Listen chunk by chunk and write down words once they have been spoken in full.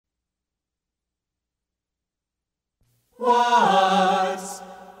What's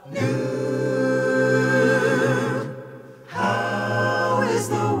new? How is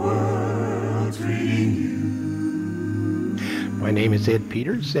the world treating you? My name is Ed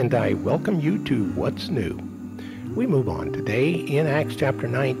Peters, and I welcome you to What's New. We move on today in Acts chapter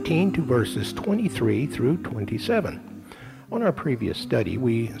 19 to verses 23 through 27. On our previous study,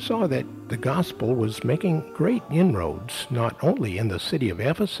 we saw that the gospel was making great inroads, not only in the city of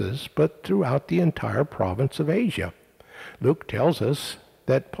Ephesus, but throughout the entire province of Asia. Luke tells us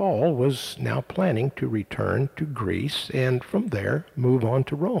that Paul was now planning to return to Greece and from there move on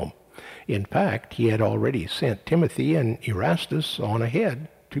to Rome. In fact, he had already sent Timothy and Erastus on ahead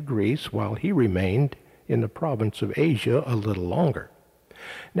to Greece while he remained in the province of Asia a little longer.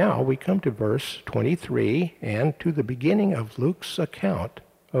 Now we come to verse 23 and to the beginning of Luke's account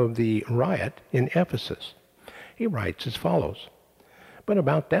of the riot in Ephesus. He writes as follows: "But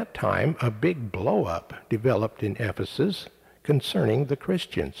about that time a big blow-up developed in Ephesus concerning the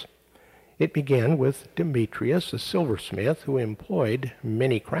Christians. It began with Demetrius, a silversmith, who employed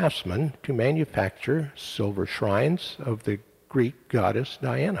many craftsmen to manufacture silver shrines of the Greek goddess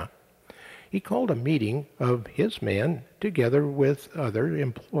Diana. He called a meeting of his men together with others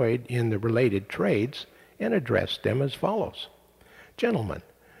employed in the related trades and addressed them as follows: 'Gentlemen,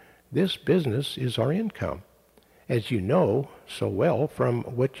 this business is our income. As you know so well from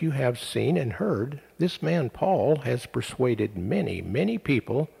what you have seen and heard, this man Paul has persuaded many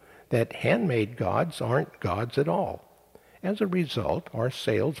people that handmade gods aren't gods at all. As a result, our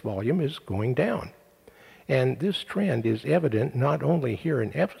sales volume is going down. And this trend is evident not only here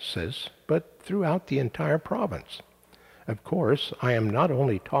in Ephesus, but throughout the entire province. Of course, I am not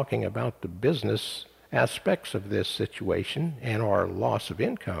only talking about the business aspects of this situation and our loss of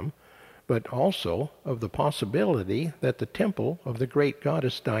income, but also of the possibility that the temple of the great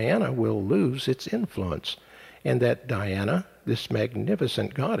goddess Diana will lose its influence, and that Diana, this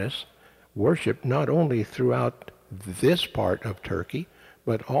magnificent goddess, worshipped not only throughout this part of Turkey,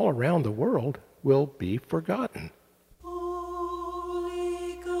 but all around the world, will be forgotten.'"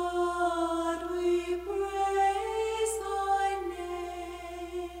 Holy God, we praise thy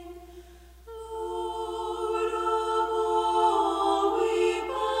name. Lord of all, we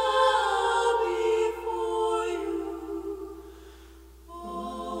bow before you.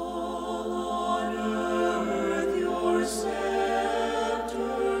 All on earth your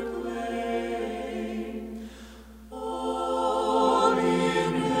scepter claim. All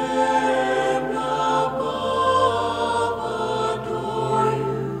in heaven above adore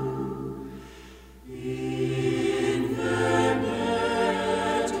you. Infinite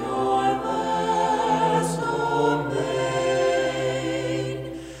your vast domain.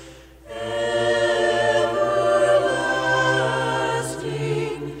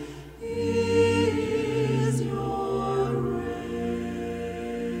 Everlasting is your reign.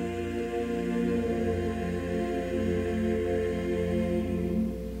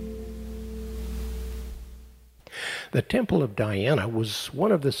 The Temple of Diana was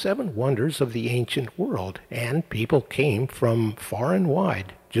one of the 7 wonders of the ancient world, and people came from far and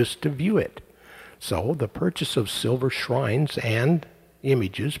wide just to view it. So the purchase of silver shrines and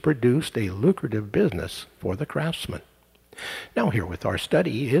images produced a lucrative business for the craftsmen. Now here with our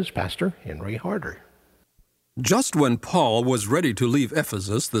study is Pastor Henry Harder. Just when Paul was ready to leave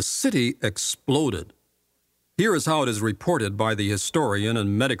Ephesus, the city exploded. Here is how it is reported by the historian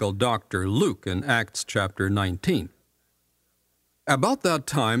and medical doctor Luke in Acts chapter 19. "About that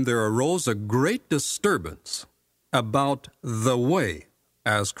time there arose a great disturbance about the way,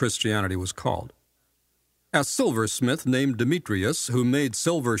 as Christianity was called. A silversmith named Demetrius, who made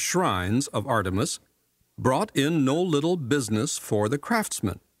silver shrines of Artemis, brought in no little business for the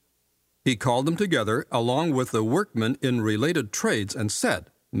craftsmen. He called them together along with the workmen in related trades and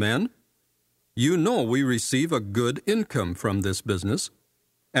said, 'Men, you know we receive a good income from this business,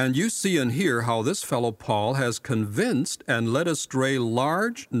 and you see and hear how this fellow Paul has convinced and led astray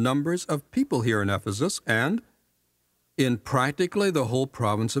large numbers of people here in Ephesus and in practically the whole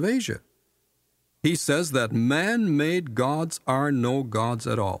province of Asia. He says that man-made gods are no gods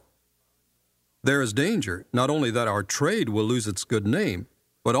at all. There is danger not only that our trade will lose its good name,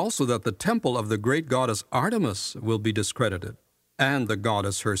 but also that the temple of the great goddess Artemis will be discredited, and the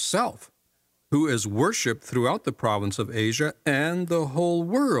goddess herself, who is worshipped throughout the province of Asia and the whole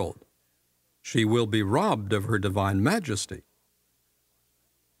world. She will be robbed of her divine majesty.'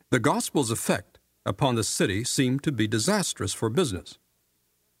 The gospel's effect upon the city seemed to be disastrous for business.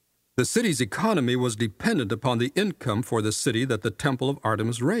 The city's economy was dependent upon the income for the city that the temple of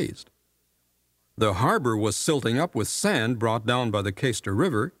Artemis raised. The harbor was silting up with sand brought down by the Cayster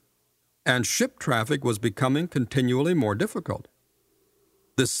River, and ship traffic was becoming continually more difficult.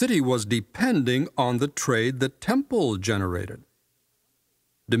 The city was depending on the trade the temple generated.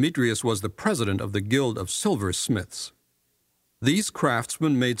 Demetrius was the president of the Guild of Silversmiths. These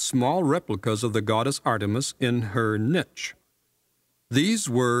craftsmen made small replicas of the goddess Artemis in her niche. These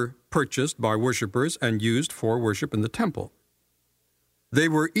were purchased by worshippers and used for worship in the temple. They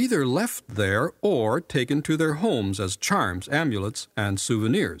were either left there or taken to their homes as charms, amulets, and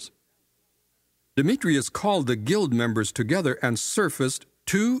souvenirs. Demetrius called the guild members together and surfaced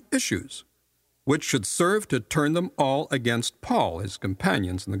two issues, which should serve to turn them all against Paul, his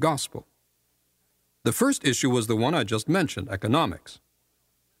companions in the gospel. The first issue was the one I just mentioned, economics.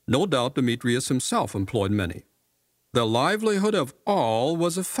 No doubt Demetrius himself employed many. The livelihood of all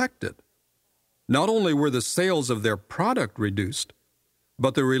was affected. Not only were the sales of their product reduced,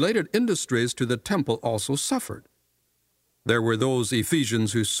 but the related industries to the temple also suffered. There were those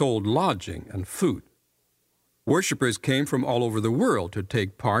Ephesians who sold lodging and food. Worshippers came from all over the world to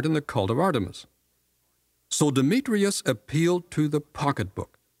take part in the cult of Artemis. So Demetrius appealed to the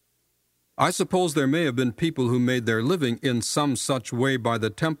pocketbook. I suppose there may have been people who made their living in some such way by the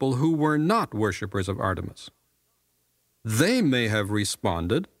temple who were not worshippers of Artemis. They may have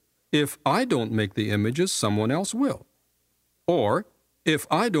responded, "If I don't make the images, someone else will." Or, "If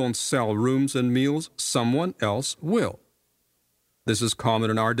I don't sell rooms and meals, someone else will." This is common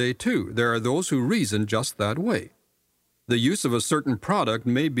in our day too. There are those who reason just that way. The use of a certain product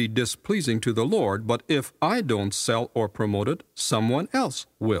may be displeasing to the Lord, but if I don't sell or promote it, someone else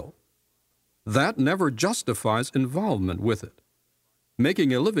will. That never justifies involvement with it.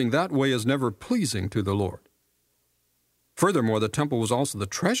 Making a living that way is never pleasing to the Lord. Furthermore, the temple was also the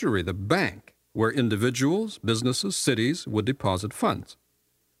treasury, the bank, where individuals, businesses, cities would deposit funds.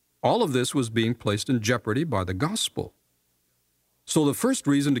 All of this was being placed in jeopardy by the gospel. So the first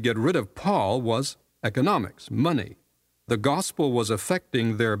reason to get rid of Paul was economics, money. The gospel was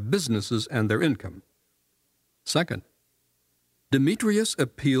affecting their businesses and their income. Second, Demetrius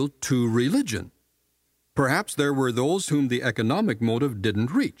appealed to religion. Perhaps there were those whom the economic motive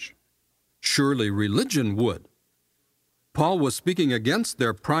didn't reach. Surely religion would. Paul was speaking against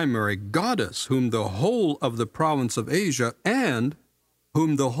their primary goddess, whom the whole of the province of Asia and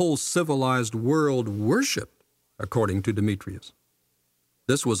whom the whole civilized world worshipped, according to Demetrius.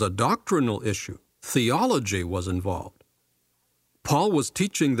 This was a doctrinal issue. Theology was involved. Paul was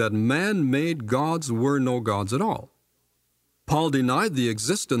teaching that man-made gods were no gods at all. Paul denied the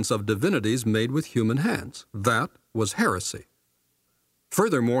existence of divinities made with human hands. That was heresy.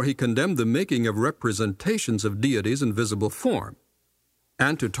 Furthermore, he condemned the making of representations of deities in visible form.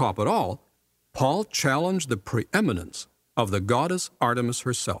 And to top it all, Paul challenged the preeminence of the goddess Artemis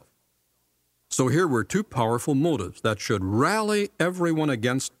herself. So here were two powerful motives that should rally everyone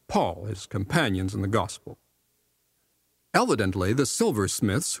against Paul, his companions in the gospel. Evidently, the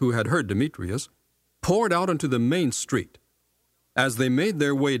silversmiths who had heard Demetrius poured out into the main street. As they made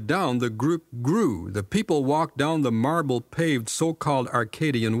their way down, the group grew. The people walked down the marble-paved so-called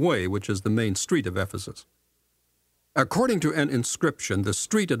Arcadian Way, which is the main street of Ephesus. According to an inscription, the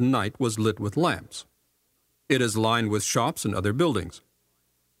street at night was lit with lamps. It is lined with shops and other buildings.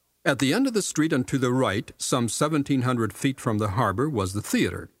 At the end of the street and to the right, some 1,700 feet from the harbor, was the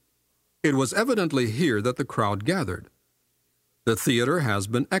theater. It was evidently here that the crowd gathered. The theater has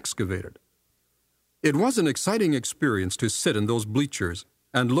been excavated. It was an exciting experience to sit in those bleachers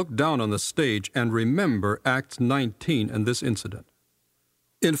and look down on the stage and remember Acts 19 and this incident.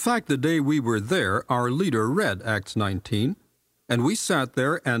 In fact, the day we were there, our leader read Acts 19, and we sat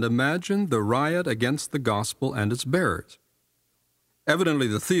there and imagined the riot against the gospel and its bearers. Evidently,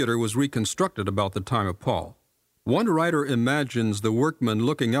 the theater was reconstructed about the time of Paul. One writer imagines the workmen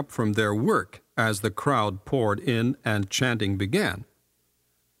looking up from their work as the crowd poured in and chanting began.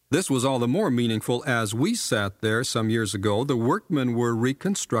 This was all the more meaningful as we sat there some years ago. The workmen were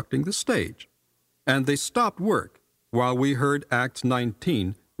reconstructing the stage, and they stopped work while we heard Acts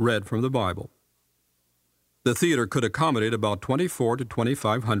 19 read from the Bible. The theater could accommodate about 2,400 to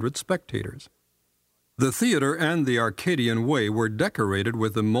 2,500 spectators. The theater and the Arcadian Way were decorated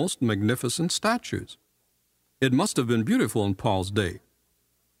with the most magnificent statues. It must have been beautiful in Paul's day,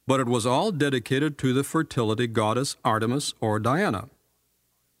 but it was all dedicated to the fertility goddess Artemis or Diana.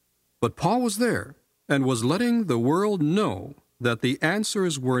 But Paul was there and was letting the world know that the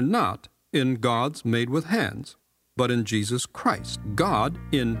answers were not in gods made with hands, but in Jesus Christ, God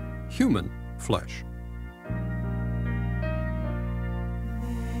in human flesh.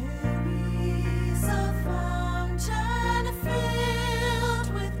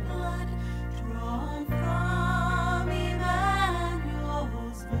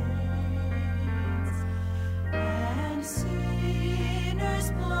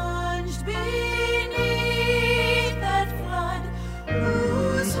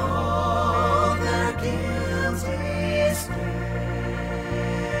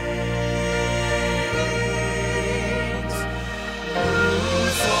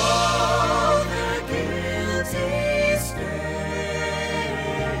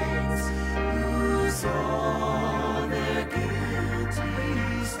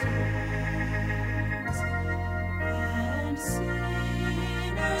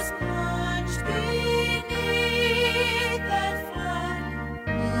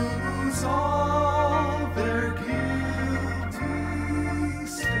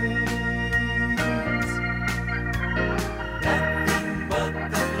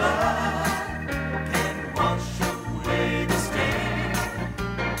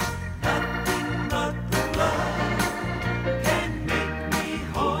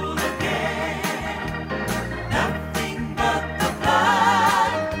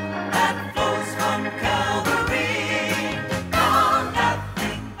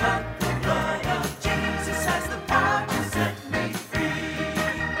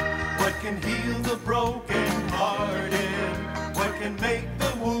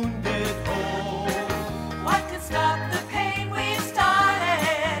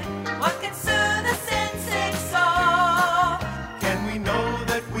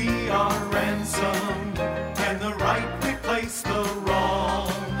 ransom? Can the right replace the wrong?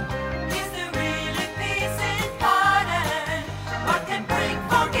 Is there really peace in pardon? What can bring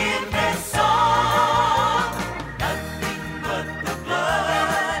forgiveness song? Nothing but the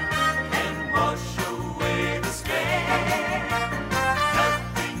blood can wash away the stain.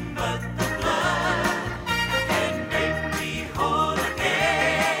 Nothing but the blood can make me whole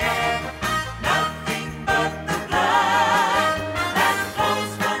again. Nothing but the blood that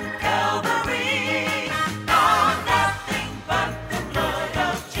flows from Calvary. No, nothing but the blood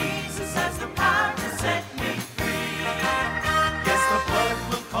of Jesus has the power to set me free. Yes, the blood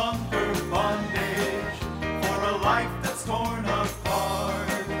will conquer bondage for a life that's torn apart.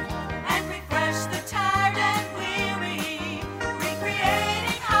 And refresh the tired and weary,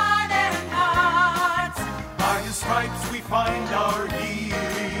 recreating hardened hearts. By His stripes we find our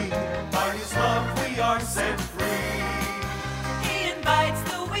healing. By His love we are set free. He invites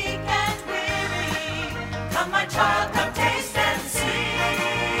the weak and weary. Come, my child, come taste and see.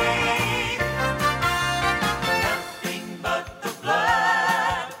 Nothing but the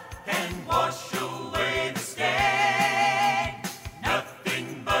blood can wash away the stain.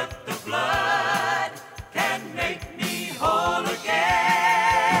 Nothing but the blood can make me whole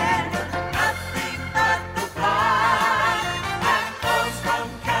again. Nothing but the blood that flows from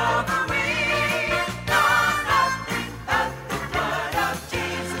Calvary. No, nothing but the blood of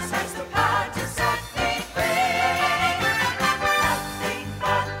Jesus has the power to set me free. Nothing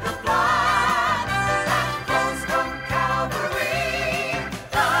but the blood that flows from Calvary.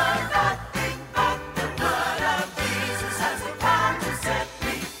 No, nothing but the blood of Jesus has the power to set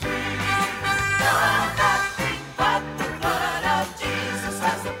me free. No, nothing but the blood of Jesus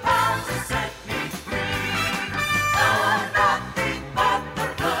has the power to set me free. No, nothing but the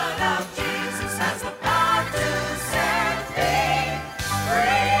blood of Jesus has the power to set me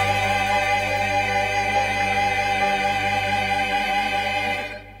free.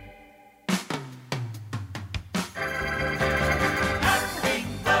 Nothing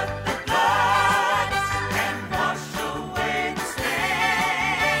but the blood can wash away the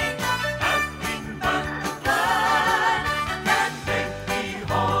stain. Nothing but the blood can make me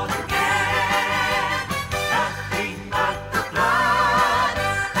whole again. Nothing but the blood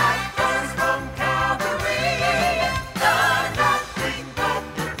that flows from Calvary. No, nothing but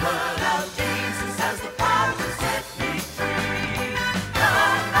the blood of Jesus has the power to set me free. No,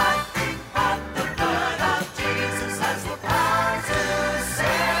 nothing but the blood of Jesus has the power to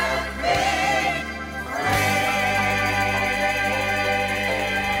set me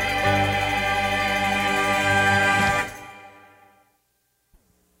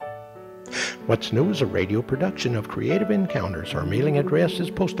What's New is a radio production of Creative Encounters. Our mailing address is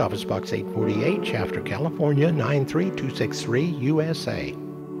Post Office Box 848, Shafter, California 93263, USA.